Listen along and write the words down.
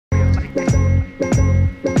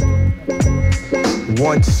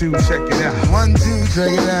1, 2, check it out. 1, 2, check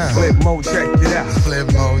it out. Flipmode, check it out.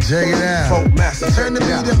 Flipmode, check it out. Funk Master, turn the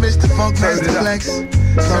beat up, Mr. Funk Master Flex.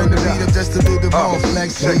 Turn the beat up just a little bit more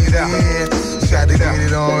flex. Check it out. Gotta get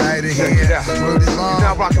it all right in here. Word is on. You're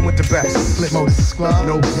now rocking with the best. Flipmode is the squad.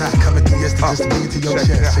 No black. Coming through yesterday just to bring it to your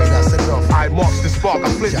chest. Check it out, set it off. I marks the spark. I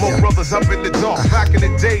flip more brothers up in the dark. Back in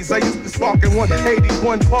the days, I used to spark in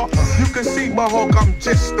 181 Park. You can see my hawk, I'm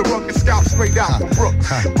just the rugged scout straight out from Brook.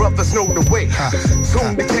 Brothers know the way.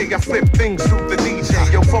 Soon decay, I flip things through the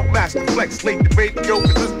DJ. Yo, Funk Master Flex, late the radio,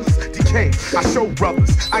 decay. I show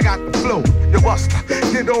brothers, I got the flow. Yo, Busta,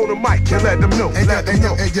 get on the mic and let them know.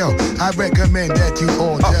 Hey yo, I recommend that you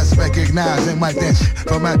all just recognize and wipe that shit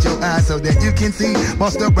from out your eyes so that you can see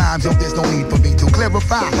Busta rhymes. Yo, there's no need for me to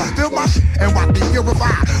clarify. Feel my shit and watch me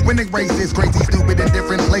purify. When they race is crazy, stupid in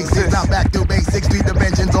different places. I'm back to basics, 3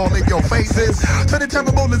 dimensions all in your faces. Turning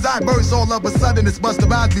terrible as I burst, all of a sudden it's Busta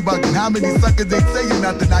rhymes be bugging. How many suckers ain't saying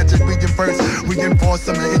nothing? I just reimburse, reinforce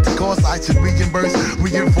some intercourse. I should reimburse,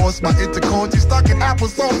 reinforce my intercourse. You stuck in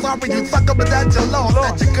applesauce, sorry you suck up, but that's your loss.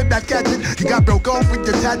 That you could not catch it. You got broke off with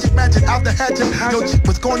your tangent, magic out the hatchet. Your chick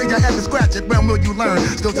was corny, you had to scratch it. When will you learn?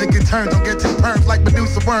 Still taking turns, don't get 10 perms like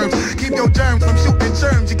Medusa worms. Keep your germs from shooting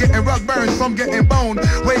germs. You're getting rug burns from getting boned.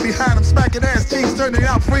 Way behind them, smacking ass cheeks, turning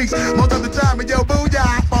out freaks. Most of the time, and yo,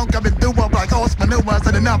 booyah, funk coming through up like horse maneuvers.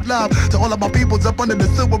 And enough love to all of my peoples up under the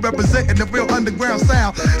sewer, representing the real underground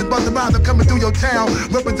sound. It's Busta Rhymes, I'm coming through your town,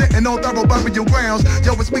 representing all thorough burial grounds.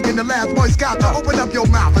 Yo, it's speaking the last Boy Scout. Now open up your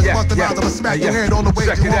mouth. It's Busta Rhymes, I'ma smack your head all the way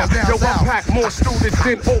to down south. Yo, I pack more students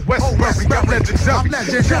than Old Westbury. I'm legendary.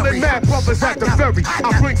 Killing mad brothers at the ferry.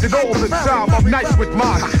 I brings it all the time. I'm nice with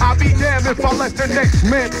mine. I'll be damned if I let the next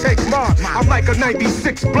man take mine. I'm like a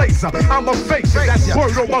 96 Blazer. I'm a facer. That's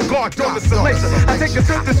word on my guard, don't listen later. I take it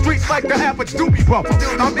to the streets like the average doobie brother.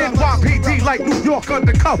 I'm NYPD like New York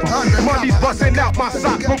undercover. Money's busting out my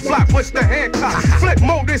sock from Flatbush to Hancock.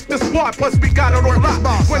 Flipmode is the squad, plus we got it on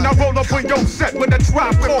lock. When I roll up on your set with a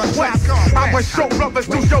Tribe Called Quest, I'ma show brothers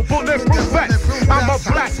do your bulletproof vest. I'm a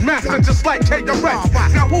blast master just like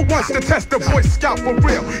KRS. Now who wants to test the Boy Scout for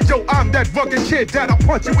real? Yo, I'm that rugged kid that'll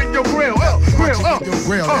punch you in your grill.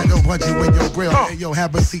 That'll punch you in your grill. Hey, yo,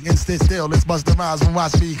 have a seat and sit still. It's Busta Rhymes and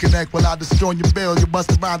watch me connect while I destroy your bill. Your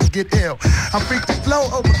Busta Rhymes get ill. I'm freak to flow,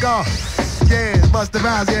 oh my God. Yeah, it's Busta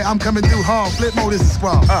Rhymes, yeah, I'm coming through hard. Flipmode is the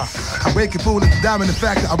squad. I'm breaking fool at the diamond, the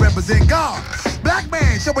fact that I represent God. Black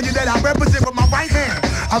man, showing you that I represent with my right hand.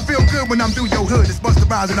 I feel good when I'm through your hood. It's Busta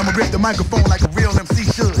Rhymes and I'ma grip the microphone like a real MC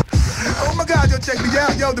should. Oh my God, yo, check me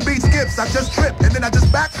out. Yo, the beat skips. I just trip and then I just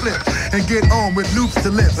backflip and get on with loops to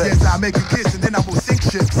lips. Yes, I make you kiss and then I will sink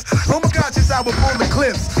ships. Oh my God, yes, I will pull the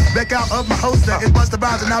clips back out of my holster. It's Busta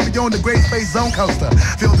Rhymes and I'll be on the Great Space Zone coaster.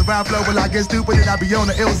 Feel the rhyme flow when I get stupid and I'll be on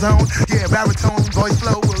the ill zone. Yeah, baritone, voice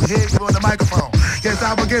flow will hit you on the microphone. Yes,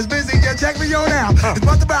 I will get busy. Yeah, check me on out. It's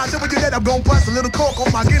Busta Rhymes. Showing you that I'm gonna bust a little cork on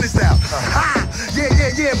my Guinness out.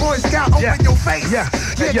 Yeah, Boy Scout, open your face.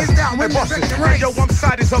 Get down with the race. Yo, I'm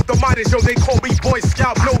siders of the miners. Yo, they call me Boy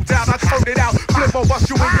Scout. No doubt, I turn it out. Flipmode, bust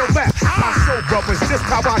you in your back. My soul brothers, just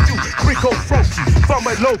how I do. Rico Froky, from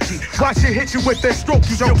a Loki. Watch it hit you with that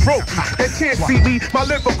strokey. Yo, brokey. They can't see me. My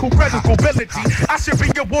lyrical credibility. I should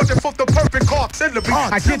be awarded for the perfect artillery.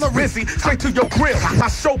 I get busy, straight to your grill. My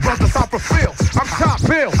show brothers, I fulfill. I'm top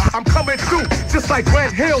bill. I'm coming through, just like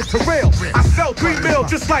Red Hill to rail. I sell 3 mil,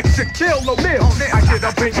 just like Shaquille O'Neal. I get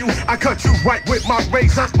up in you, I cut you right with my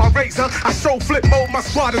razor. I show Flipmode, my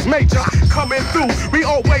squad is major. Coming through, we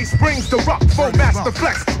always brings the rock. Full Master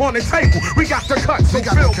Flex on the table. We got the cut, so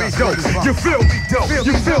feel me dope. You feel me dope.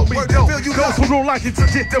 You feel me dope. Those who don't like it to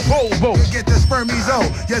get the bobo. Get the spermies-o.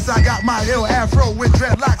 Yes, I got my ill afro with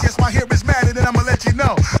dreadlocks. Yes, my hair is mad, and then I'ma let you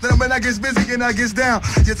know. Then when I get busy and I get down,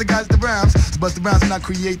 yes, I got the rhymes. It's Busta Rhymes and I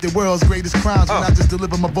create the world's greatest crimes. When I just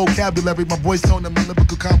deliver my vocabulary, my voice tone and my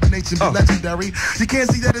lyrical combination be legendary. You can't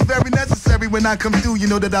see that it's very necessary when I come through. You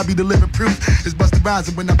know that I'll be delivering proof. It's Busta Rhymes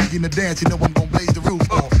and when I begin to dance, you know I'm gonna blaze the roof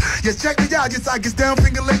off. Yes, check me out. Yes, I get down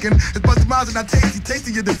finger licking. It's Busta Rhymes and I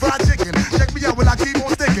tasty you the fried chicken. Check me out when I keep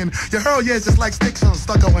on sticking. Your hurl, yeah, it's just like sticks on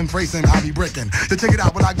stucco and bracing. I be bricking. So check it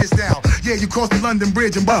out when I get down. Yeah, you cross the London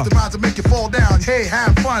Bridge and Busta Rhymes will make you fall down. Hey,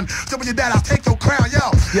 have fun. So when you're dead, I'll take your crown,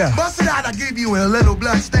 yo. Bust it out, I give you a little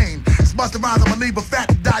blood stain. It's Busta Rhymes, I'ma leave a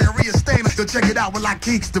fat diarrhea stain. So check it out when I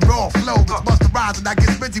keeps the raw flow. It's Busta Rhymes and I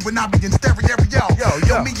get busy when I be in stereo.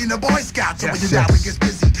 Yo, me and the Boy Scouts. So when you're down, we get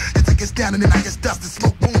busy. Yes, it gets down and then I get dust and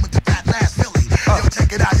smoke boom with the fat last Philly. Yo,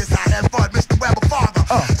 check it out, yes, I have fun, Mr. Weber father.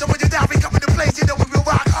 So when you're down, we come into place, you know we will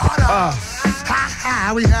rock harder.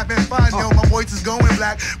 Ha, we having fun, yo, my boy voice is going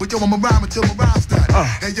black. But yo, I'm a rhyme until my rhyme's done.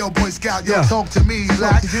 Hey yo, Boy Scout, yo, talk to me,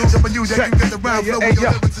 black. Showing you that you get the rhyme flow when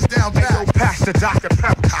your lyrics is down pat. Hey yo, Pastor Dr.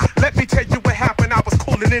 Pepper, let me tell you what happened. I was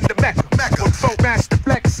cooling in the Mecca. With Funk Master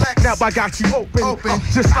Flex. Now I got you open.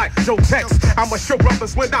 Just like Joe Tex. I'ma show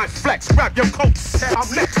brothers when I flex. Grab your coats. I'm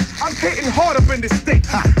next. I'm hitting hard up in this state.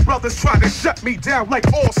 Brothers try to shut me down like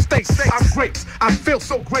all states. I'm great. I feel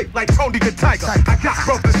so great like Tony the Tiger. I got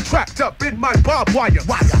brothers trapped up in my barbed wire.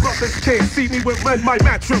 Brothers can't see me when my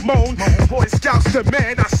matrimony. Boy Scouts the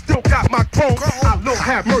man, I still got my chrome. I don't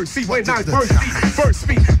have mercy when I verse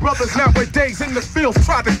me. Brothers nowadays in the fields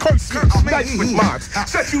try to curse me. I'm nice with mines.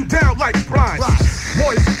 Set you down like brines.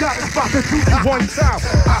 Boy Scouts about to do me one time.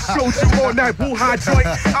 I showed you on that Wuhan joint.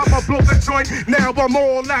 I'ma blow the joint. Now I'm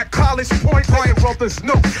on that College Point. My brothers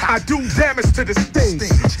know I do damage to the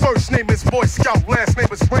stage. First name is Boy Scout, last name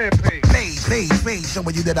is Rampage. Rage,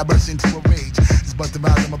 showing you that I burst into a rage. It's Busta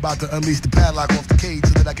Rhymes, I'm about to unleash the padlock off the cage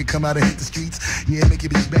so that I can come out and hit the streets. Yeah, make you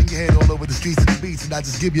bitch bang your head all over the streets of the beats, and I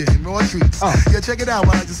just give you raw treats. Yeah, check it out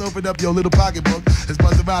while I just opened up your little pocketbook. It's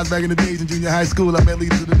Busta Rhymes back in the days in junior high school. I met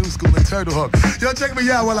leaders to the new school in Turtle Hook. Yo, check me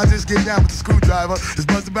out while I just get down with the screwdriver. It's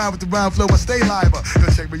Busta Rhymes with the rhyme flow, I stay live. Yo,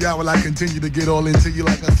 check me out while I continue to get all into you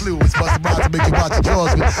like a flu. It's Busta Rhymes to make you watch your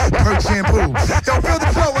jaws with perk shampoo. Yo, feel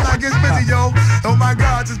the flow when I get busy, yo. Oh my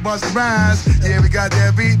God, it's Busta Rhymes. Yeah, we got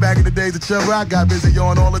that beat back in the days of trouble. I got busy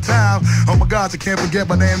on all the time. Oh my God, I can't forget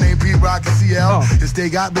my name named Pete Rock and CL. Yes, they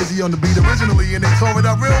got busy on the beat originally and they tore it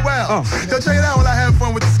up real well. Yo, check it out while I have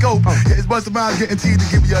fun with the scope. Yeah, it's Busta Rhymes getting to you to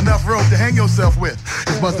give you enough rope to hang yourself with.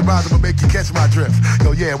 It's Busta Rhymes gonna make you catch my drift.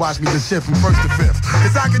 Yo, yeah, watch me just shift from first to fifth.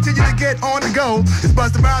 As I continue to get on the go, it's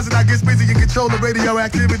Busta Rhymes and I get busy and control the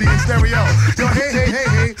radioactivity in stereo. Yo,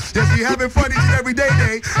 hey. Yes, we having fun each and every day.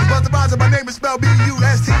 It's Busta Rhymes and my name is spelled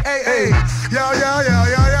B-U-S-T-A-A. Yo.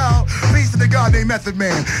 Peace to the God named Method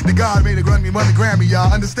Man. The God made a Grammy, won the Grammy,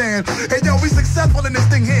 y'all understand? Hey, yo, we successful in this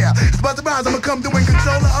thing here. It's Busta Rhymes, I'ma come through and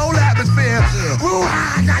control the whole atmosphere. Woo,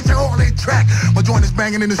 I got your whole track. My joint is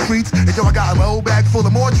banging in the streets. And yo, I got my whole bag full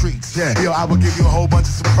of more treats. Yo, I will give you a whole bunch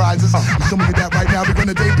of surprises. I'm showing you that right now. We're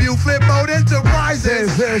gonna debut Flipmode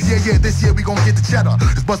Enterprises. Yeah, this year we gonna get the cheddar.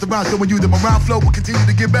 It's Busta Rhymes showing you that my rhyme flow will continue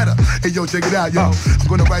to get better. Hey, yo, check it out, yo. I'm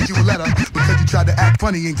gonna write you a letter because you tried to act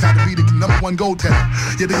funny. Ain't time to be the #1 goal teller.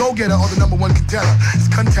 Yeah, the go-getter or the #1 contender. It's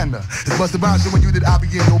contender. It's Busta Rhymes showing you that I be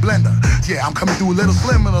in no blender. Yeah, I'm coming through a little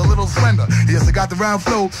slim and a little slender. Yes, I got the rhyme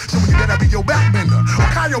flow showing you that I be your backbender or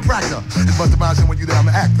chiropractor. It's Busta Rhymes showing you that I'm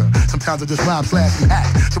an actor. Sometimes I just rhyme /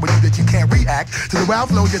 react. Showing you that you can't react to the rhyme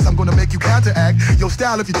flow. Yes, I'm gonna make you counteract your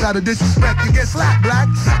style. If you try to disrespect, you get slapped, black.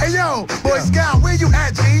 Hey, yo, Boy Scout, where you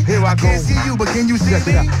at, G? Here I can't see you, but can you see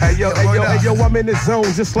me? Hey, yo, I'm in the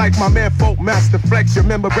zone just like my man Folk Master Flex. You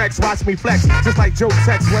remember Rex, watch me flex. Just like Joe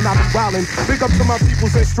Tex when I be wildin'. Big up to my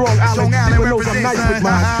peoples in Strong Island. Even knows I'm nice with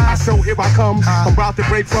mine. I show here I come. I'm about to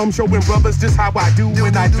break from showing brothers just how I do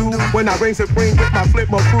when I do. When I reign supreme with my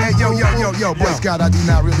Flipmode crew. Hey, yo, Boy Scout, I do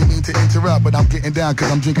not really mean to interrupt, but I'm getting down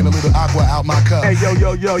cause I'm drinking a little aqua out my cup. Hey, yo,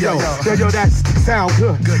 that sound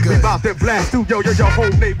good. We about to blast through your whole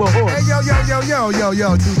neighborhood. Hey,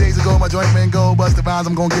 yo, 2 days ago my joint man go Busta Rhymes.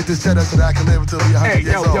 I'm gonna get this cheddar so that I can live until we 100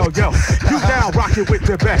 years old. Yo, you now rocking with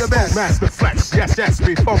the best. Master Flex. Yes,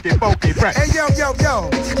 we funky fresh. Hey, yo.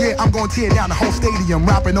 Yeah, I'm gonna tear down the whole stadium,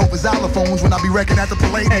 rapping over xylophones when I be wrecking at the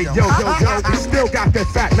Palladium. Hey, yo, we still got that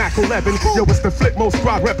fat Mac 11. Yo, it's the Flipmode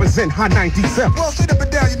squad represent High 97. Well, straight up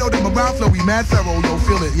and down, you know that my rhyme flow, we mad thorough, yo,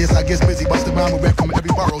 feel it. Yes, I guess busy, Busta Rhymes with rep from every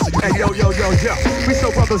borough. So hey, yo. We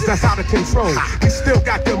show brothers that's out of control. We still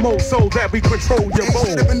got the most soul that we control your bowl.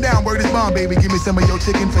 Straight up and down, word is bomb, baby. Give me some of your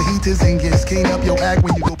chicken fajitas and get skin up your act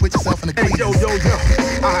when you go put yourself in the cleaners. Hey, yo.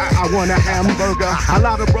 I want a hamburger. A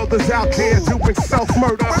lot of brothers out there doing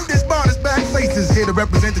self-murder. Word is bomb, is back faces here to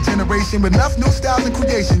represent the generation with enough new styles and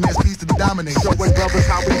creation. Yes, peace to the domination. Showing brothers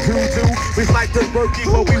how we do. We like the Berkey,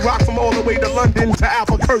 but we rock from all the way to London to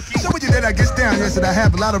Albuquerque. Showing you that I get down, yes, and I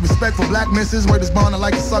have a lot of respect for black misses. Word is born, I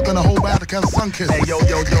like to suck on the whole body kind of sun kiss. Hey, yo.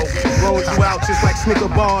 Roll you out just like Snicker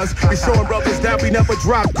bars. We showing brothers that we never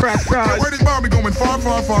drop crash cars. Word is born, we going far.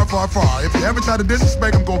 If you ever try to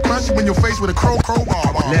disrespect, I'm gonna crush you in your face with a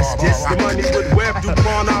crowbar. Let's get the money with Web,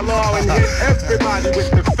 Dupont, our law, and hit everybody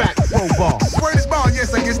with the fat crowbar. Word is born,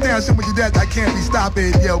 yes, I get down, showing you that I can't be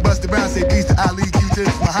stopping. Yo, Busta Rhymes say peace to Ali,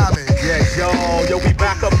 Q-Tips, Muhammad. Yeah, yo, we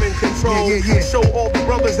back up in control. Yeah. Show all the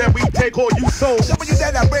brothers that we take all you sold. Showing you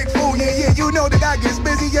that I break food, yeah. You know that I get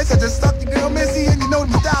busy, yes, I just suck your girl Missy, and you know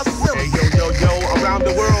my style's silly. Hey, yo, around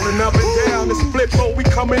the world and up and down. This Flipmode, we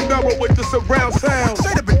coming thorough with the surround sound.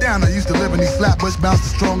 Straight up and down. down. I used to live in these flatbush, bounce the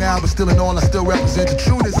strong out, but still in all, I still represent the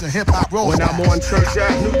trueness and hip-hop roll. When I'm on Church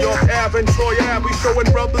Ave, New York Ave, and Troy Ave, we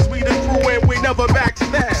showing brothers we the crew and we never back to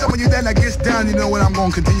that. Some of you that gets down, you know what, I'm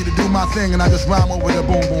gonna continue to do my thing, and I just rhyme over the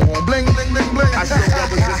boom, boom, boom, bling, bling, bling, bling. I show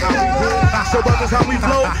brothers just how we do. I show brothers how we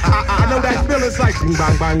flow. I know that feeling's like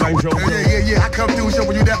bang, bang, bang, Joe. Yeah, I come through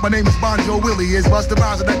showing you that my name is Bon Joe Willie. It's Busta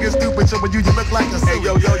Rhymes and I get stupid showing you look like a silly.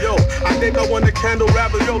 Hey, yo, I think I want to candle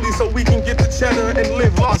ravioli so we can get the cheddar and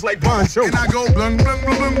live lost like Bon Joe. And I go bling, bling,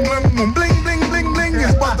 bling, bling, bling, bling, bling, bling, bling.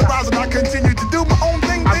 It's Busta Rhymes and I continue to do my own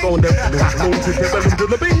thing. I'm going to do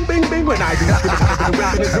the bing, bing, bing when I do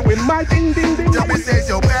doing my ding, ding, ding. Tell me, says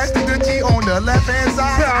yo, pass the G on the left-hand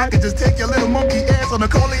side. I can just take your little monkey ass on the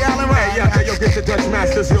Coley Island ride. Hey, yo, get the Dutch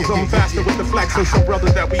masters. He'll go faster with the flex and show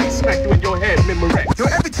brothers that we expect you in your head, memory. Yo,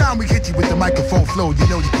 every time we hit you with the microphone flow, you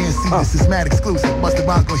know you can't see this is mad exclusive. Busta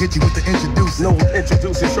Rhymes gonna hit you with the introducing. No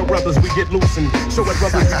introducing, show brothers we get loose and show what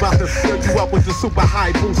brothers we about to fill you up with the super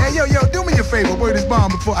high boost. Hey, yo, do me a favor, word is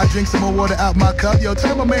bomb before I drink some more water out my cup. Yo,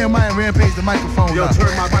 turn my man Maya Rampage the microphone up. Yo,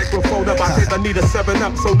 turn my microphone up. I think I need a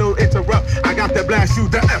 7-Up, so no interrupt. I got to blast you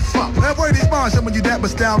the F up. That word is bomb, showing you that,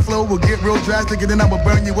 but style flow will get real drastic, and then I'ma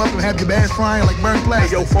burn you up and have your ass frying like burnt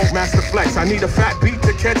plastic. Hey, yo, Funk Master Flex, I need a fat beat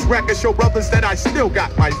to catch records, show brothers that I still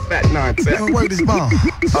got my fat nonsense. That word is bomb.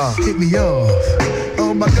 Hit me off.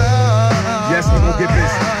 Oh my God. Yes, we gon' get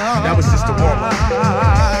busy. That was just a warm-up.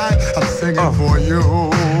 I'm singing for you.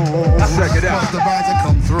 Check it out. The vibes that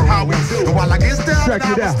come through. How we do. And while I get down, check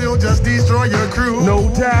it out. Still just destroy your crew.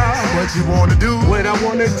 No doubt. What you wanna do? What I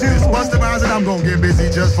wanna do. Busta Rhymes and I'm gonna get busy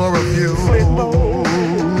just for a few.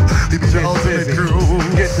 You be the ultimate crew.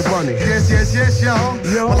 Get the money. Yes, y'all.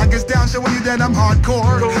 Well, I get down showing you that I'm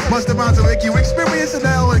hardcore. Busta Rhymes will make you experience an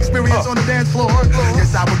L experience on the dance floor.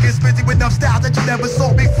 Yes, I will get busy with enough style that you never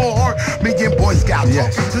saw before. Me and Boy Scout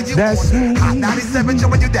talking to you. That's me. Hot 97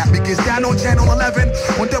 showing you that. Me gets down on channel 11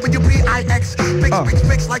 on WPIX.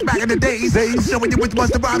 Fix like back in the days. Showing you with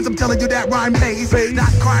Busta Rhymes, I'm telling you that rhyme pays.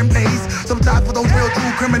 Not crime pays. Sometimes for those real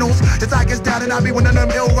true criminals. Yes, I get down and I be one of them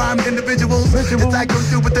ill rhyme individuals. Yes, I go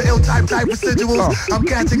through with the ill type residuals. I'm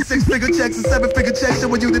catching 6-figure checks and 7-figure checks.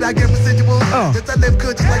 Showing you that I get residuals. Yes, I live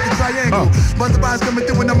good just like the triangle. Busta Rhymes coming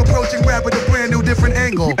through and I'm approaching rap with a brand new different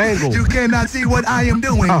angle. You cannot see what I am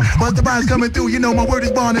doing. Busta Rhymes coming through, you know my word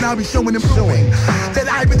is bond and I'll be showing and proving that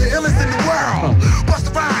I've been the illest in the world.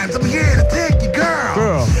 Busta Rhymes, I'm here to take your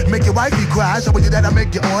girl. Make your wifey cry, showing you that I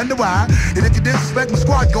make you wonder why. And if you disrespect my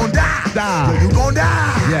squad, you gon' die. You gon'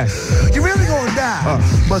 die. Yes. You really gon' die.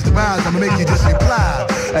 Busta Rhymes, I'ma make you just reply.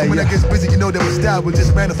 So when I get busy, you know that my style will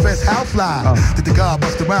just manifest how fly. That the God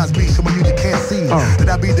Busta Rhymes be showing you can't see. That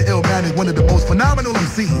I be the ill man is one of the most phenomenal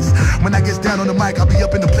MCs. When I get down on the mic, I'll be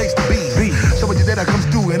up in the place to be. Showing you that I come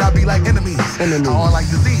through and I be like enemies. All like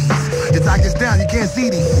disease. Yes, I get down, you can't see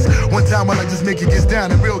these. One time I like just make you get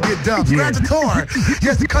down and real get dumb. Scratch a tour.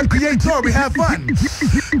 Yes, the cut creator, we have fun.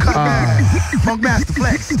 Cut man, Funk Master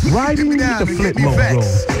Flex. Riding the flip mode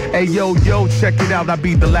roll. Hey, yo, check it out. I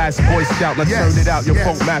be the last Boy Scout. Let's turn it out. Your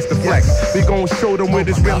Funk Master Flex. We gon' show them what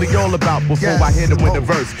it's really all about before I hit them with the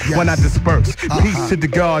verse. When I disperse. Peace to the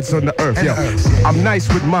gods on the earth. Yo, I'm nice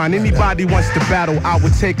with mine. Anybody wants to battle, I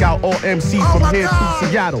would take out all MCs from here to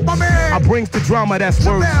Seattle. I brings the drama, that's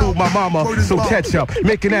word to my mama. So catch up,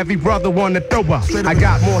 making every brother want to throw up. I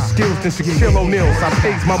got more skills than Shaquille O'Neal's. I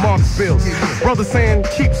pays my mom's bills. Brother saying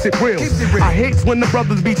keeps it real. I hate when the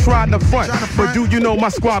brothers be trying to front. But do you know my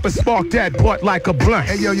squad and spark that butt like a blunt?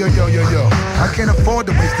 Hey, yo. I can't afford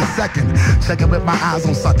to waste a second. Checking with my eyes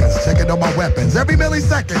on suckers. Checking on my weapons. Every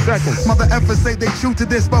millisecond. Mother effers say they true to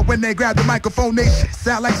this, but when they grab the microphone, they shit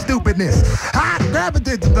sound like stupidness. I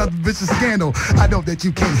gravitate to the vicious scandal. I know that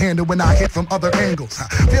you can't handle when I hit from other angles.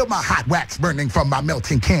 Feel my hot wax burning from my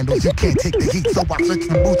melting candles. You can't take the heat, so I switch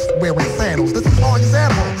from boots to wearing sandals. This is all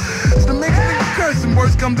example. So to make me curse and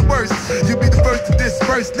worse come to worst, you be the first to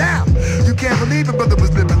disperse now. You can't believe a brother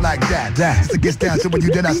was living like that. So it gets down to when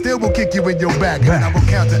you then I still will kick you in your back. And I will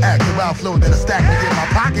counteract the wild flow that I stack me in my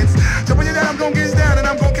pockets. So when you then I'm gonna get down and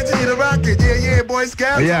I'm gonna continue to rock it. Yeah, Boy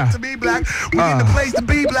Scout, to be black. We need the place to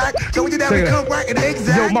be black. So when you then we come right and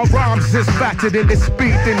exact. Yo, my rhymes is faster than the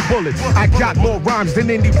speed than bullets. I got more rhymes than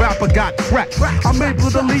any rapper got trapped. I'm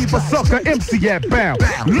able to leave a sucker MC at bound.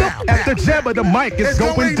 Look at the jab of the mic, it's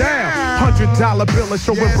going down. $100 bill is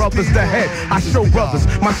showing brothers the head. I show brothers,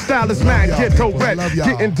 my style is mad, ghetto red.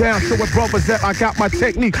 Getting Getting down, showing brothers that I got my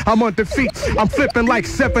technique. I'm on defeat. I'm flipping like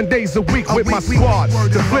 7 days a week with my squad.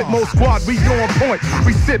 The Flipmode squad, we on point.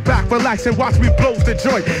 We sit back, relax, and watch me blow the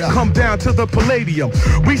joint. Come down to the Palladium.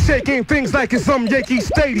 We shaking things like it's some Yankee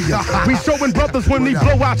Stadium. We showing brothers when we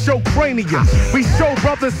blow out your cranium. We show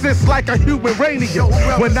brothers it's like a human radium.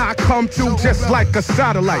 When I come through just like a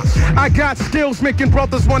satellite. I got skills making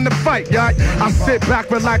brothers want to fight, yeah. I sit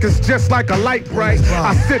back, relax, it's just like a light bright.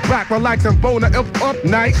 I sit back, relax, and bone up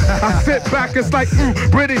night. I sit back, it's like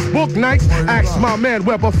British book nights. Ask my man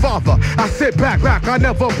Weber father. I sit back, I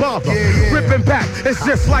never bother. Ripping back, it's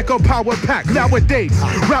just like a power pack. Nowadays,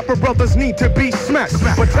 rapper brothers need to be smacked.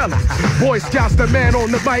 But tell him, Boy Scouts the man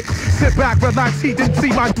on the mic. Sit back, relax, he didn't see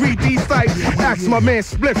my 3D sight. Ask my man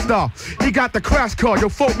Splitstar, he got the crash car. Your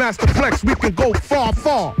folk master flex, we can go far,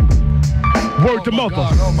 far. Word to mother.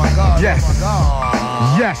 Oh my God. Yes. Oh my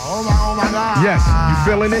God. Yes. Oh my God. Yes. You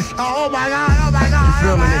feeling it? Oh my God. Oh my God. You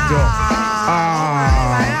feeling it, though?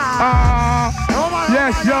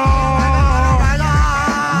 Yes, y'all.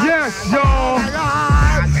 Yes, y'all.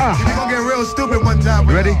 We're gonna get real stupid one time.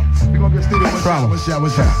 Ready? We're gonna get stupid one time. What's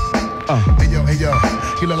that? Hey yo,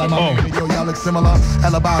 you look like my man. Yo, y'all look similar.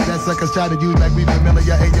 Hell about that suckers try to use like we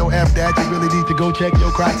familiar. Hey yo, F that, you really need to go check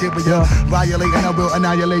your criteria. Violate and I will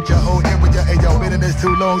annihilate your whole area. Hey yo, been in this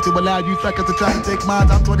too long to allow you suckers to try to take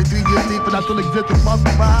mine. I'm 23 years deep and I still exist in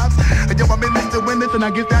muscle vibes. And yo, I'm in this to win this and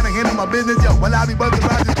I get down and handle my business. Yo, while I be buzzing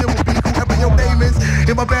around, you still will be whoever your name is.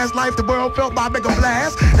 In my past life, the world felt my mega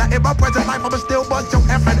blast. Now in my present life, I'ma still bust your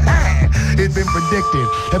effing ass. It's been predicted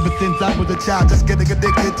ever since I was a child, just getting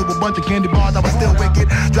addicted to a bunch of candy bars. I was still wicked.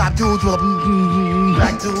 Drop tools with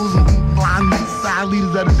black tools, blind side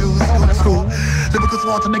leaders of the news. Cool. Lyrical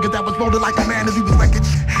swords of niggas that was rolling like a man as he was wreckage.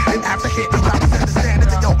 And after hit, we dropped to understand it.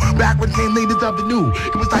 Yo, back when came leaders of the new,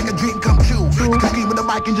 it was like a dream come true. You can scream in the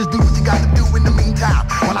mic and just do what you got to do in the meantime.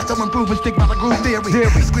 While I still improve and stick by the groove theory.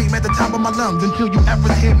 Scream at the top of my lungs until you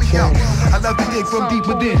ever hear me. Yo, I love to dig from deep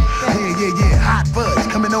within. Yeah. Hot fuzz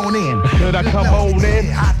coming on in. Could I come on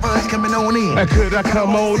in? Hot fuzz coming on in. Could I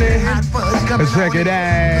come on in? Hot fuzz coming on in. Check it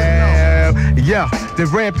out. Yeah, the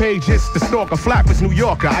Rampage is the stalker, flappers, New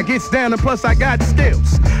Yorker. I gets down and plus I got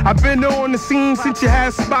skills. I've been on the scene since you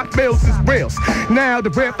had spot bills as rails. Now the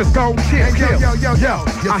rappers gon' kill. Yo.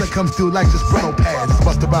 Yes, that comes through like just brittle pads.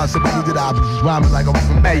 Bust about some of you that I was rhyming like I'm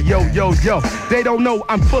from. Hey, yo. They don't know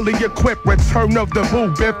I'm fully equipped. Return of the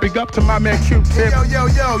boo. Big up to my man Q-Tip. Yo.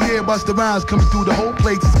 Yeah, Busta Rhymes comes through the whole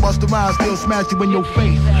place. Busta Rhymes still smash you in your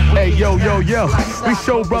face. Hey, yo. We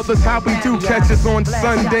show brothers how we do. Catch us on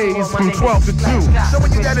Sundays from 12 to 2.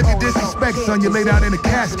 Showing you that if you disrespect, son, you lay down in a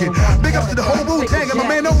casket. Big up to the whole Wu-Tang and my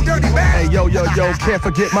man Old Dirty Bag. Hey, yo. Can't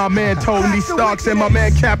forget my man Tony Starks and my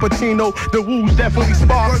man Cappuccino. The Woos definitely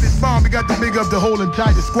sparks. Word is bomb, we got to big up the whole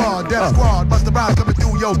entire squad. Death squad, Busta Rhymes coming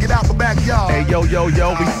through, yo. Get out the backyard. Hey, yo.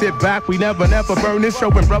 We sit back, we never burn this.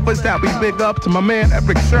 Showing brothers that we big up to my man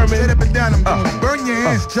Eric Sherman. Sit up and down, I'm gonna burn your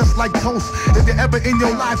hands just like toast. If you ever in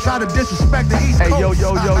your life try to disrespect the East Coast.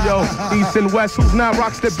 Hey, yo. East and West, who's now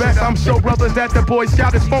rocks the best? I'm show brothers that the Boy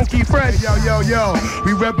Scout is funky fresh. Hey, yo.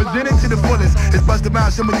 We represent it to the fullest. It's Busta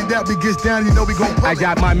Rhymes, somebody that we gets down, you know we gon' pull I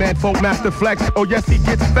got my man Folk Master Flex. Oh, yes, he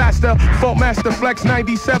gets faster. Folk Master Flex,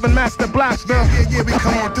 97 Master Blaster. Yeah, we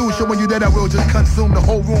come on through, showing you that I will just consume the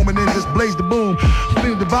whole room and then just blaze the boom.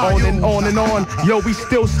 Spin the volume. On and on. Yo, we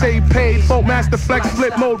still stay paid. Folk Master Flex,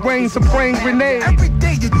 Flipmode, rain, supreme grenade. Every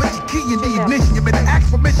day you put your key in the ignition. You better ask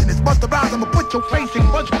permission. It's Busta Rhymes, I'ma put your face in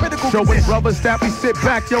much critical showing position. Brothers that we sit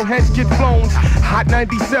back, your heads get flown. Hot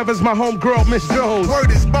 97's my homegirl, Miss Jones.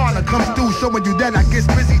 Word is Barna comes through, showing you that I get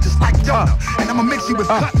busy just like Jonah. And I'ma mix you with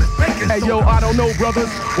cutlass bacon. Hey, yo, I don't know, brothers.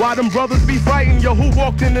 Why them brothers be fighting? Yo, who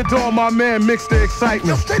walked in the door? My man mixed the excitement.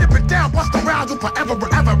 Yo, straight up and down, Busta Rhymes will forever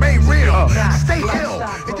ain't real. Stay ill.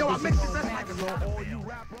 And yo, I mix it just like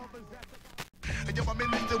and yo, I'm in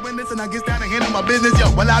this to win this, and I get down and handle my business. Yo,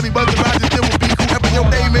 while I be buzzing around, you still will be whoever your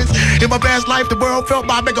name is. In my past life, the world felt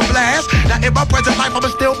my mega blast. Now in my present life, I'ma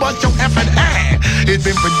still bust your effing ass. It's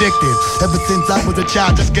been predicted ever since I was a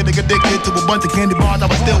child, just getting addicted to a bunch of candy bars. I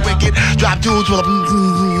was still wicked. Drop jewels with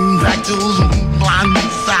black tools, blind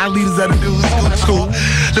side leaders of the news. School.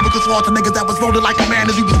 Lyrical swords of niggas that was rolling like a man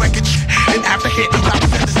as he was wreckage. And after hit, we dropped to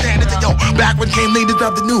understand it. Yo, back when came leaders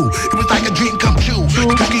of the new, it was like a dream come true.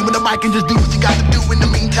 You can scream in the mic and just do what you got to do in the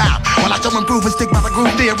meantime. While I still improve and stick by the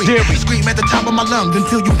groove theory. Scream at the top of my lungs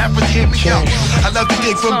until you ever hear me. Yo, I love to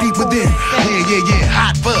dig from deep within. Yeah.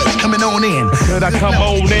 Hot fuzz coming on in. Could I come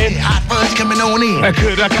on in? Hot fuzz coming on in.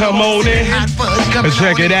 Could I come on in? Hot fuzz coming on in.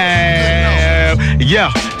 Check it out.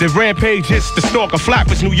 Yeah, the Rampage hits the stalker,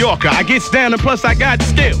 Flatbush, New Yorker. I gets down and plus I got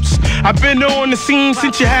skills. I've been on the scene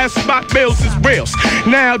since you had spot bills as reals.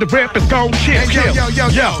 Now the rap is gon' kill. Hey, yo.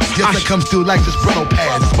 Yes, that comes through like this brittle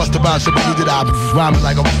pad. It's Busta Rhymes, so you did I rhyming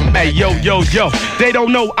like I'm from Hey, yo. They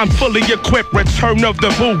don't know I'm fully equipped. Return of the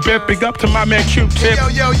boo bip. Big up to my man Q-Tip. Yo.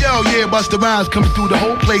 Yeah, Busta Rhymes comes through the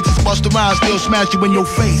whole place. It's Busta Rhymes still smash you in your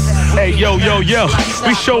face. Hey, yo.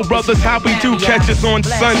 We show brothers how we do. Catch us on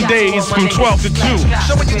Sundays from 12 to 2.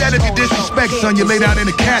 Showing you that if you disrespect, son, you lay down in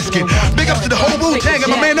a casket. Big ups to the whole Wu-Tang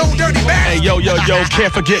and my man Old Dirty Bag. Hey, yo.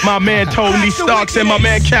 Can't forget my man Tony Starks and my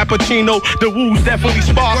man Cappuccino. The Woo's definitely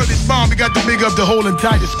sparks. Word is bomb, we got to big up the whole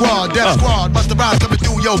entire squad. Death Squad, Busta Rhymes coming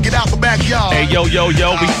through, yo. Get out the backyard. Hey, yo.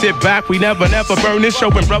 We sit back, we never burn this.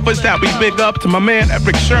 Showing brothers that we big up to my man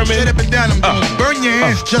Eric Sherman. Sit up and down, I'm gonna burn your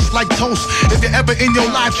hands just like toast. If you ever in your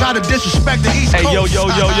life try to disrespect the East Coast. Hey, yo.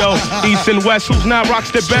 East and West, who's now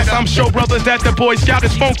rocks the best? I'm sure brothers that the Boy Scout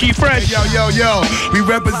is funky fresh. Hey, yo. We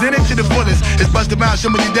represent it to the fullest. It's Busta Rhymes,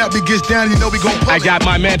 somebody that we gets down, you know we gon' pull it. I got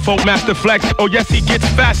my man Folk Master Flex. Oh, yes, he gets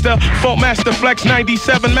faster. Folk Master Flex,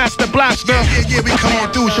 97 Master Blaster. Yeah, we come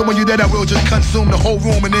on through, showing you that I will just consume the whole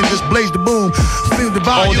room and then just blaze the boom. Feel the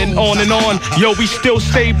volume. On and on. Yo, we still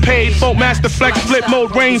stay paid. Folk Master Flex, flip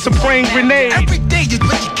mode, rain, supreme grenade. Every day you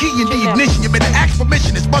put your key in the ignition. You better ask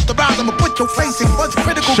permission. It's Busta Rhymes. I'ma put your face in what's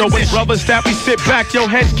critical. Showing condition. brothers that we sit back, your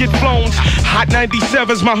heads get blown. Hot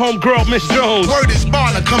 97's my homegirl, Miss Jones. Word is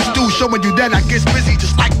Barna comes through, showing you that I get busy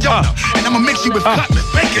just like Jonah. And I'ma mix you with Cutlass,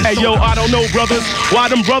 bacon. Hey, yo, I don't know, brothers. Why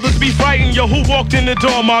them brothers be frightened? Yo, who walked in the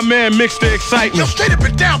door? My man mixed the Yo, excitement. straight up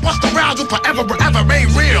and down, Busta Rhymes will forever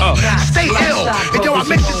ain't real. Stay ill. And yo, I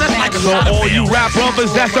mix this up like a So all you rap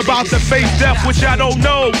brothers that's about to face death, which I don't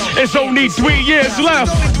know, it's only 3 years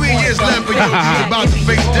left. Only 3 years left for you. You're about to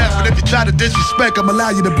face death. But if you try to disrespect, I'm allow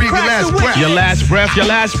you to breathe your last breath. Your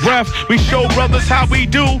last breath. We show brothers how we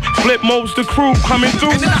do. Flip mode's the crew coming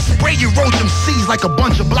through. And then I spray you, roll them C's like a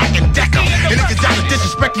bunch of Black and Decker. And if you try to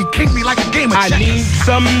disrespect, you kick me like a game of I checkers. need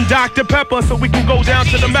some Dr. Pepper so we can go down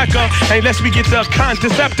to the Mecca. Unless we get the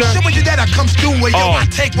contraceptor. Showing you that I comes through where yo, I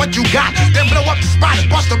take what you got, then blow up the spot and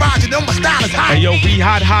Busta Rhymes. You know my style is hot. Hey yo, we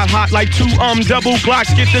hot like two double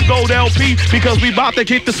Glocks. Get the gold LP because we about to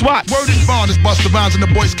hit the SWAT. Word is born, it's Busta Rhymes and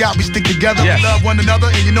the Boy Scout. We stick together, Yes. we love one another,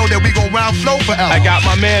 and you know that we gon' round flow forever. I got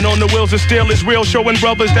my man on the wheels of steel is real, showing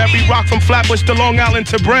brothers that we rock from Flatbush to Long Island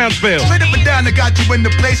to Brownsville. Straight up and down, I got you in the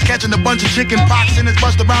place, catching a bunch of chicken pox, and it's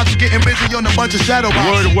Busta Rhymes, you getting busy on a bunch of shadow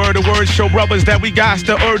box. Word, show brothers that we got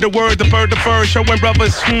the word, the bird, the fur, showing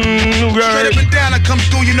brothers. Straight up and down, I come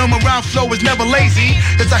through, you know my round flow is never lazy.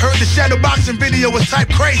 Cause I heard the shadow boxing video was type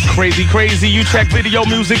crazy. Crazy, you check video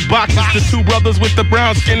music boxes. The two brothers with the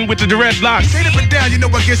brown skin with the dreadlocks. Straight up and down, you know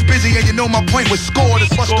I gets busy, and you know my point was scored.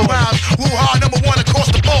 It's Busta Rhymes, woo hard, number one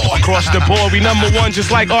across the board. Across the board, we number one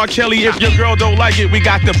just like R. Kelly. If your girl don't like it, we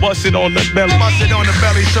got to bust it on the belly. Bust it on the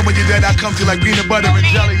belly, showing you that I come to like peanut butter and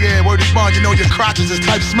jelly. Yeah, word is bond, you know your crotches is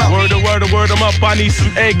type smell. Word, I'm up. I need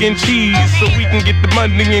some egg and cheese so we can get the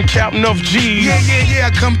money and count enough G's. Yeah,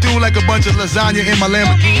 I come through like a bunch of lasagna in my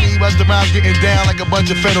Lamborghini. Busta Rhymes getting down like a bunch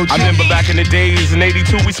of fennel cheese. I remember back in the days in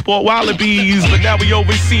 '82 we sport wallabies, but now we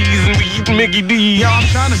overseas and we eat Mickey D's. Yo, I'm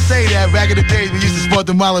trying to say that back in the days we used to sport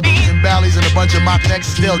the wallabies and ballies and a bunch of mock necks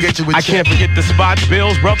still get you with I can't forget the spot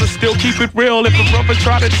bills. Brothers still keep it real. If a brother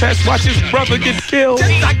try to test, watch his brother get killed.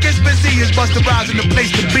 Just like it's busy, it's Busta Rhymes in the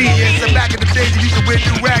place to be. Yeah, so back in the days you used to wear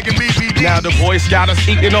do rag and BBD. Now the Boy Scout us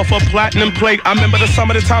eating off a platinum plate. I remember some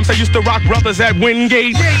of the times I used to rock brothers at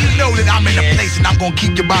Wingate. Yeah, you know that I'm in the place and I'm gonna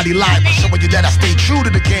keep your body live. I'm showing you that I stay true to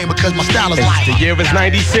the game because my style is live. The year is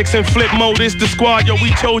 96 and flip mode is the squad. Yo,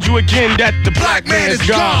 we told you again that the black man is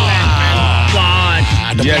gone.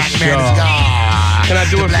 The Yes, black man sir. is gone. Can I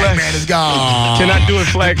do The it, black Flex? man is gone. Can I do it,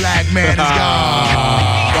 Flex? The black man is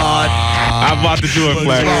gone. I'm about to do it,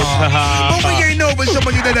 Flex. But we ain't over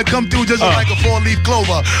showing you that I come through just like a four-leaf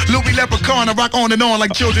clover. Louis Leprechaun, I rock on and on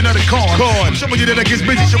like children of the corn. I'm showing you that I get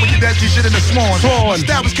busy, showing you that shit in the swan. My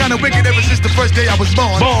style was kinda wicked ever since the first day I was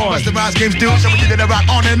born. Busta Rhymes came through, showing you that I rock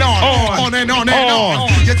on and on. On and on and on.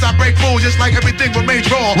 Yes, I break fools just like everything remains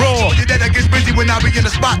raw. Showing you that I get busy when I be in the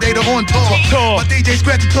spot, they the on tour. My DJ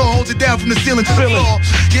scratch the tour, holds it down from the ceiling to the floor.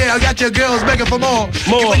 Yeah, I got your girls begging for more.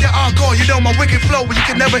 Giving your encore, you know my wicked flow, you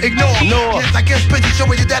can never ignore. Yes, I guess busy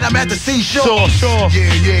showing you that I'm at the seashore. Sure.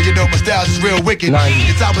 Yeah, you know my style is real wicked.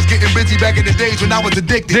 Yes, I was getting busy back in the days when I was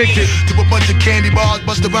addicted to a bunch of candy bars.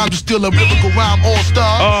 Busta Rhymes was still a lyrical rhyme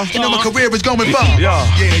all-star. You know my career is going far. Yeah.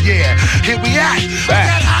 Here we at.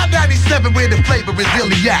 I'm 97 where the flavor is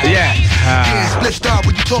really at. Yeah, split star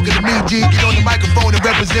when you talking to me, G. Get on the microphone and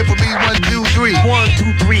represent for me. 1, 2, 3. 1,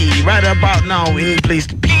 2, 3. Right about now, any place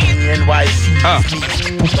to be. NYC.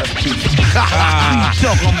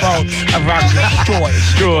 Talking about a rock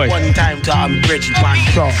destroy. One time to Reggie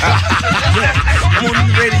Pancho. I'm on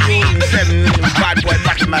the radio in 7, bad boy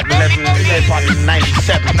back in 11,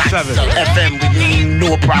 97. FM with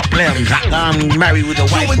no problem. I'm married with a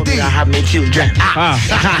wife, but I have no children.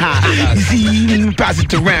 You see, pass it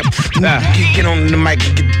to Ramp. Get on the mic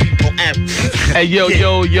and get people amped. Hey,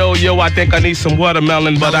 yo, I think I need some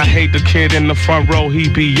watermelon, but I hate the kid in the front row, he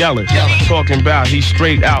be yelling. Talking about he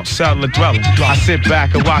straight out cellar dwelling. I sit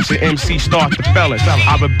back and watch the MC start to felon.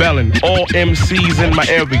 I'm rebelling, all MCs in my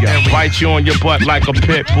area. Bite you on your butt like a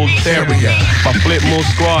pit bull terrier. My Flipmode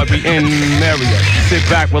squad be in the area. Sit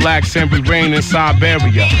back, relax, and be rain in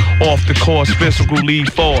Siberia. Off the course, physical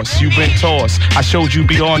lead force. You been tossed, I showed you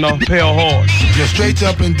be on a pale horse. Just straight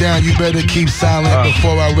up and down, you better keep silent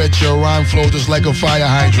before I read your rhyme flow just like a fire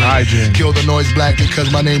hydrant. Kill the noise black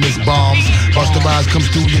because my name is Bombs. Busta Rhymes comes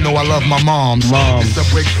through, you know I love my moms. It's a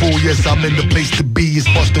break fool, yes, I'm in the place to be. It's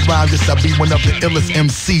Busta Rhymes, yes, I be one of the illest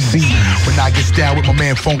MCs. When I get down with my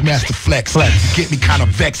man Funk Master Flex, you get me kinda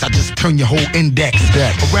vexed, I just turn your whole index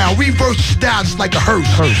around, reverse your style just like a hearse.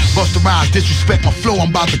 Busta Rhymes disrespect my flow, I'm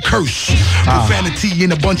about to curse. Profanity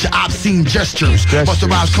and a bunch of obscene gestures. Busta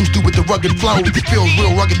Rhymes comes through with the rugged flow, it feels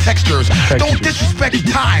real rugged textures. Don't disrespect the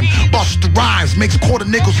time. Busta Rhymes makes quarter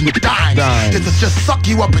nickels and dimes. This is just suck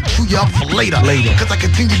you up and chew you up for later. Cause I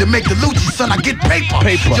continue to make the Lucci, son, I get paper.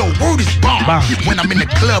 Yo, word is bomb. When I'm in the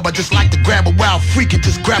club, I just like to grab a wild freak and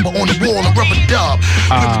just grab her on the wall and rub a dub.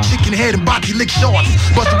 With a chicken head and body lick shorts.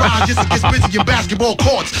 Busta Rhymes just gets busy in basketball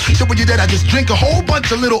courts. Showing you that I just drink a whole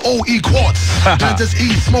bunch of little OE quarts. Then I just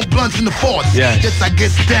eat, smoke blunts in the forts. Yes, I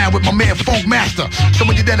get down with my man Funk Master.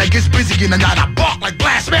 Showing you that I get busy in the night, I bark like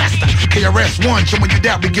Blastmaster. KRS-One, showing you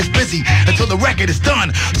that we get busy until the record is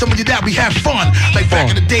done. Showing you that we have fun. Like back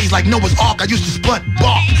in the days, like Noah's Ark, I used to split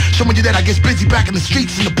bark. Showing you that I get busy back in the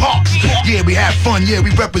streets and the parks. Yeah, we have fun, yeah,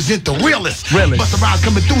 we represent the realest. Busta Rhymes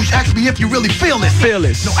coming through, ask me if you really feel this.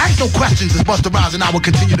 No, ask no questions, it's Busta Rhymes and I will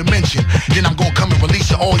continue to mention. Then I'm gonna come and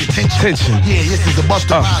release you all your tension. Yeah, this is a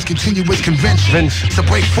Busta Rhymes continuous convention. It's a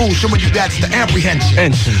break fool, showing you that's the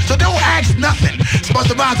apprehension. So don't ask nothing. It's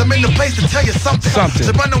Busta Rhymes, I'm in the place to tell you something.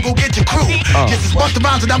 So run, don't go get your crew. Yes, it's Busta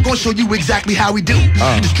Rhymes and I'm gonna show you exactly how we do.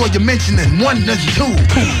 Destroy your mentioning, 1 and 2,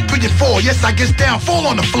 3 and 4. Yes, I get down, fall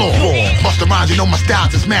on the floor. Busta Rhymes, you know my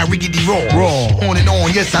styles is mad riggedy raw. On and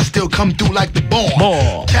on, yes, I still come through like the born.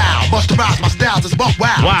 Child, Busta Rhymes, my styles is buck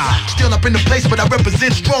wild. Still up in the place, but I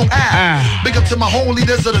represent strong ass. Big up to my whole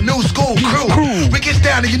leaders of the new school crew. We get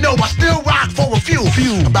down and you know I still rock for a few.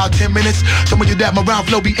 About 10 minutes, showing you that my round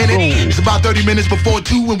flow be in it. It's about 30 minutes before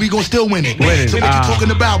 2 and we gon' still win it. So what you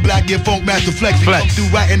talking about, Black? Get Funk Master Flex. We come through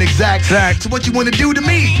right and exact. So what you wanna do to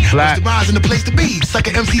me? Busta Rhymes in the place to be.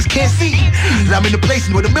 Sucker MCs can't see that I'm in the place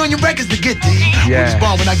with a million records to get to.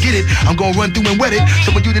 Respond when I get it, I'm gonna run through and wet it.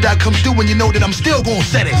 So when you that I come through and you know that I'm still gonna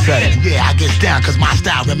set it. Yeah, I get down cause my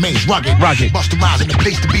style remains rugged. Busta Rhymes in the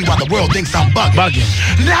place to be while the world thinks I'm bugging.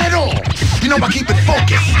 Not at all. You know I keep it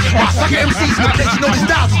focused. My sucker MCs in the place, you know the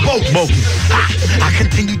styles is bogus. I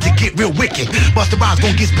continue to get real wicked. Busta Rhymes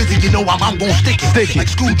gon' get busy, you know I'm gon' stick it. Like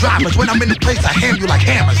screwdrivers, when I'm in the place I ham you like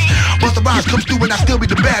hammers. Busta Rhymes comes through and I still be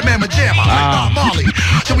the bad man jammer. Like Bob Marley,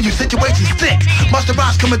 showing you situations thick. Busta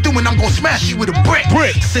Rhymes coming through and I'm gon' smash you with a brick.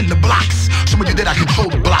 Send the blocks, showing you that I control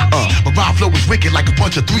the blocks. My rhyme flow is wicked like a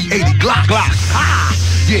bunch of 380 Glocks.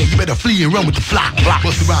 Yeah, you better flee and run with the flock.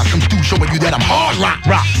 Busta Rhymes comes through showing you that I'm hard rock.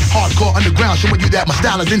 Hardcore underground showing you that my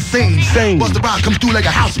style is insane. Busta Rhymes comes through like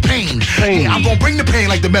a house of pain. Yeah, I'm gonna bring the pain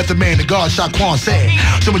like the Method Man, the God Shaquan said.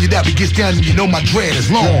 Showing you that we get down and you know my dread is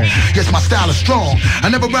long. Yes, my style is strong. I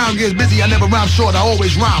never rhyme gets busy, I never rhyme short, I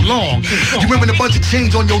always rhyme long. You wearing a bunch of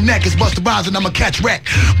chains on your neck, it's Busta Rhymes and I'ma catch wreck.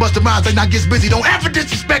 Busta Rhymes and I gets busy, don't ever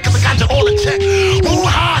disrespect cause I got you all in check. Woo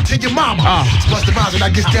hard to your mama. It's Busta Rhymes and I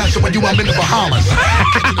get down showing you I'm in the Bahamas.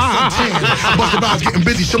 Busta Rhymes getting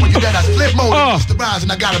busy, showing you that I flip mode. Busta Rhymes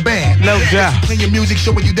and I got a band. No doubt. Playing music,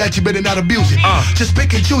 showing you that you better not abuse it. Just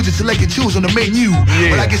pick and choose it, select and choose on the menu.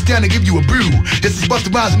 When I get down to give you a brew. This is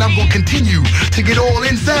Busta Rhymes and I'm gonna continue to get all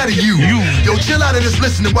inside of you. Yo, chill out and just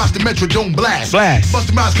listen and watch the Metro Dome blast.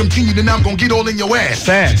 Busta Rhymes continue and I'm gonna get all in your ass.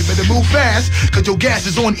 You better move fast, cause your gas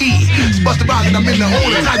is on E. It's Busta Rhymes and I'm in the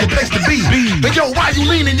only time place to be. But yo, why you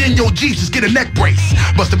leaning in your Jeeps? Just get a neck brace.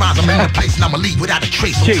 Busta Rhymes, I'm in the place and I'ma leave without a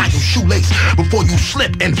trace. So tie your shoelace before you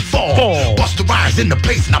slip and fall. Busta Rhymes in the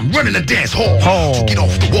place and I'm running the dance hall. So get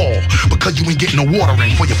off the wall, but because you ain't getting no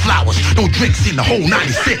watering for your flowers. No drinks in the whole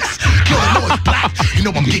 96. Kill the noise black. You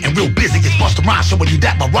know I'm getting real busy. It's Busta Rhymes showing you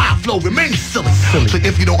that my rhyme flow remains silly. So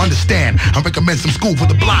if you don't understand, I recommend some school for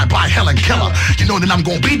the blind by Helen Keller. You know that I'm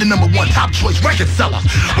gonna be the #1 top choice record seller.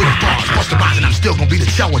 With the bars, Busta Rhymes, and I'm still gonna be the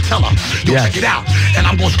show and teller. Yo, check it out. And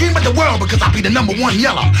I'm gonna scream at the world because I'll be the #1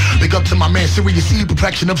 yeller. Big up to my man Sirius C,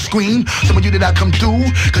 perfection of scream. Some of you that I come through,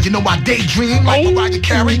 cause you know I daydream like Mariah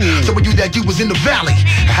Carey. Some of you that you was in the valley,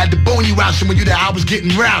 I had to bone you out. Some of you that I was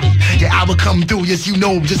getting rowdy. Yeah, I would come through. Yes, you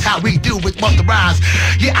know just how we do with Busta Rhymes.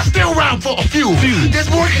 Yeah, I still rhyme for a few. There's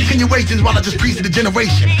more continuations while I just preach to the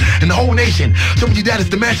generation and the whole nation. Some of you that is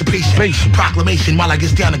the emancipation proclamation while I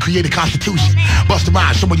get down and create a constitution. Busta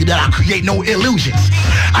Rhymes, some of you that I create no illusions.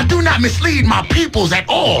 I do not mislead my peoples at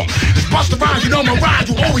all. It's Busta Rhymes, you know my rhymes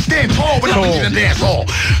will always stand tall when I'm in the dance hall.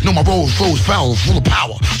 Know my road flows foul, full of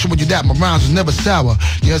power. Some of you that my rhymes is never sour.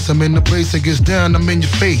 Yes, I'm in the place that gets down, I'm in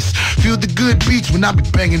your face. Feel the good beats when I be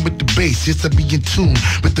banging with the bass. Yes, I be in tune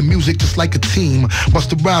with the music just like a team.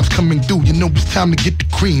 Busta Rhymes coming through, you know it's time to get the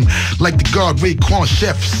cream. Like the guard Raekwon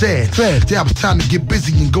Chef said. Yeah, it's time to get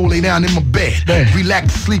busy and go lay down in my bed.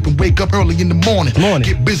 Relax, sleep, and wake up early in the morning.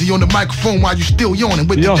 Get busy on the microphone while you still yawning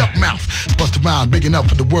with the duck mouth. It's Busta Rhymes, big enough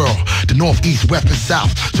for the world. The north, east, west, and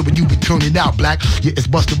south. So when you be turning out black, yeah, it's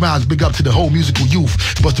Busta Rhymes, big up to the whole musical youth.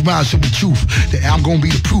 It's Busta Rhymes, show me truth, that I'm gonna be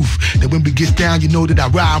the proof. That when we get down, you know that I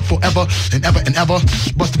rhyme forever and ever and ever.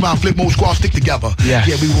 Busta Rhymes, Flipmode squad, stick together. Yeah,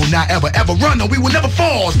 we will not ever, ever run, no, we will never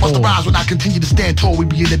fall. It's Busta Rhymes, when I continue to stand tall, we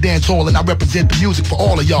be in the dance hall, and I represent the music for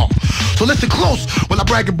all of y'all. So listen close, while I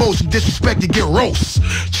brag and boast and disrespect, you get roast.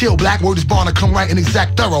 Chill, black, word is born, I come right and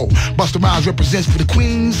exact thorough. Busta Rhymes represents for the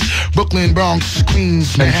Queens, Brooklyn, Bronx,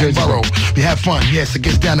 Queens, Manhattan Borough. We have fun, yes, it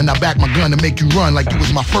gets down and I back my gun to make you run like you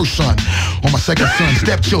was my first son. Or my second son,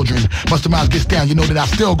 stepchildren. Busta Rhymes gets down, you know that I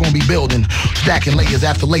still gonna be building. Stacking layers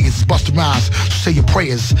after layers, it's Busta Rhymes, so say your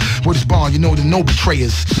prayers. Word is born, you know the no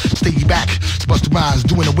betrayers. Stay back, it's Busta Rhymes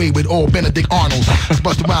doing away with all Benedict Arnolds. It's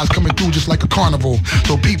Busta Rhymes coming through just like a carnival.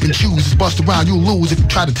 So peep and choose, it's Busta Rhymes, you lose if you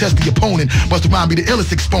try to test the opponent. Busta Rhymes be the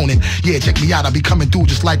illest exponent. Yeah, check me out, I be coming through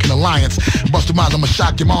just like an alliance. Busta Rhymes, I'ma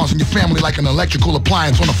shock your moms and your family like an electrical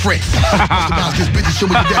appliance on a fritz. Busta Rhymes gets busy,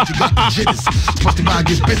 showing you that you got the jitters. Busta Rhymes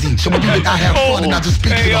gets busy, showing you that I have fun and I just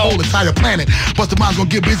speak to the whole entire planet. Busta Rhymes gonna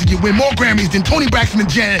get busy, you win more Grammys than Tony Braxton and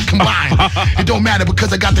Janet combined. It don't matter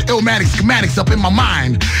because I got the illmatic schematics up in my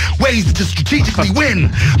mind. Ways to just strategically win.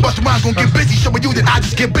 Busta Rhymes gonna get busy, showing you that I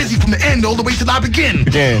just get busy from the end all the way till I begin.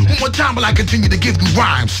 One more time will I continue to give you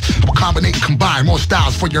rhymes. I will combinate and combine more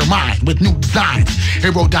styles for your mind with new designs,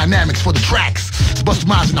 aerodynamics for the tracks. It's Busta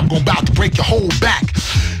Rhymes and I'm gonna about to break your whole back.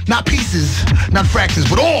 Not pieces, not fractions,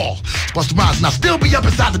 but all. Busta Rhymes and I'll still be up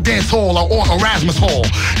inside the dance hall or Erasmus Hall.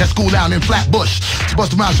 That school down in Flatbush. It's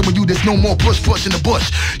Busta Rhymes showing you there's no more push in the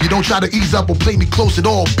bush. You don't try to ease up or play me close at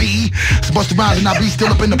all, B. It's Busta Rhymes and I'll be still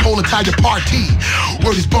up in the polar tiger party.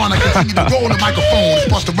 Word is born, I continue to roll the microphone.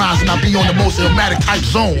 It's Busta Rhymes and I'll be on the most ilmatic type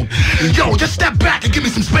zone. Yo, just step back and give me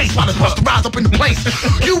some space while it's Busta Rhymes up in the place.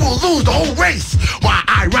 You will lose the whole race. While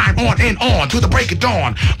I rhyme on and on till the break of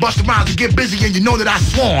dawn. Busta Rhymes will get busy and you know that I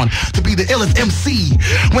sworn to be the illest MC.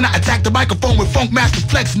 When I attack the microphone with Funk Master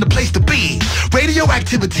Flex in the place to be.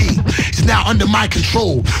 Radioactivity is now under my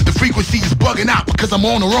control. The frequency is bugging out because I'm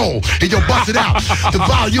on a roll. And yo, bust it out. The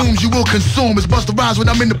volumes you will consume is Busta Rhymes when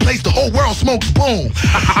I'm in the place. The whole world smokes boom.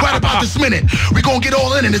 Right about this minute, we gon' get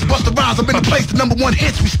all in it. It's Busta Rhymes, I'm in the place. The #1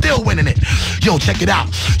 hits, we still winning it. Yo, check it out.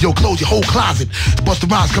 Yo, close your whole closet. It's Busta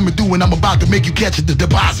Rhymes coming through and I'm about to make you catch it. The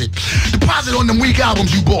deposit on them weak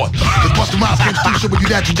albums you bought. It's Busta Rhymes comes through showing you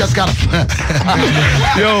that you just gotta.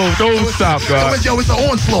 Yo, don't stop, God. Yo, it's an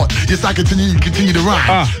onslaught. Yes, I continue to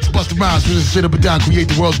rhyme. It's Busta Rhymes, sit up and down, create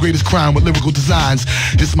the world's greatest crime with lyrical designs.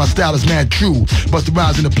 This my style is mad true. Busta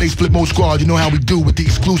Rhymes in the place, Flipmode squad. You know how we do with the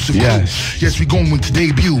exclusive. Yes, we going to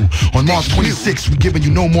debut on March 26th. We giving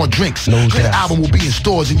you no more drinks. The album will be in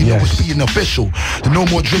stores and you know it's being official. The no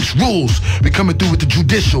more drinks rules. We coming through with the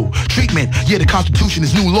judicial treatment. Yeah, the Constitution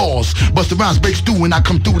is new laws. Busta Rhymes breaks through and I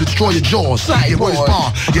come through to destroy your jaws. Yeah, word is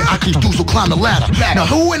born. Yeah, I come through, so climb the ladder. Now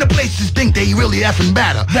who in the places think they really effing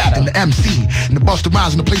better than the MC and the Busta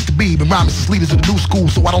Rhymes in the place to be? Been rhyming since leaders of the new school,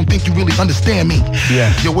 so I don't think you really understand me.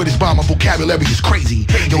 Yo, word is born, my vocabulary is crazy.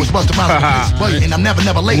 Yo, it's Busta Rhymes and I'm never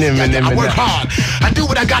lazy. I work hard. I do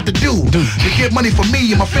what I got to do to get money for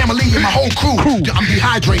me and my family and my whole crew. Yo, I'm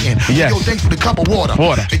dehydrating. Yo, thanks for the cup of water.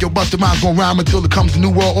 And yo, Busta Rhymes gon' rhyme until it comes to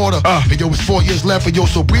New World Order. And yo, it's 4 years left, and yo,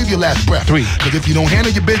 so breathe your last breath. 3. Cause if you don't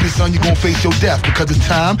handle your business, son, you're gonna face your death. Because it's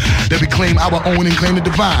time that we claim our own and claim the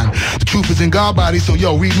divine. The truth is in God's body, so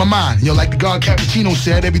yo, read my mind. Yo, like the God Cappuccino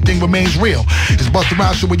said, everything remains real. It's Busta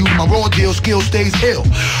Rhymes showing you my raw deal, skill stays ill.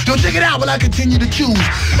 Yo, check it out while I continue to choose.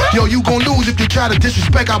 Yo, you gon' lose if you try to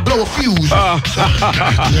disrespect, I'll blow a fuse. I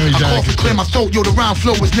cough and clear my throat, yo, the rhyme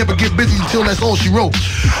flow is never get busy until that's all she wrote.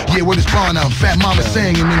 Yeah, what is far now? Fat mama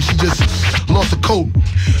sang and then she just lost a coat.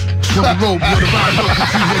 Swim the rope, yo, the rhyme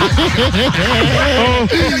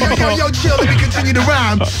flow. Yo, chill, let me continue to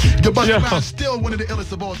rhyme. Yo, Busta Rhymes still one of the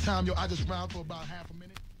illest of all time. Yo, I just rhymed for about half a minute.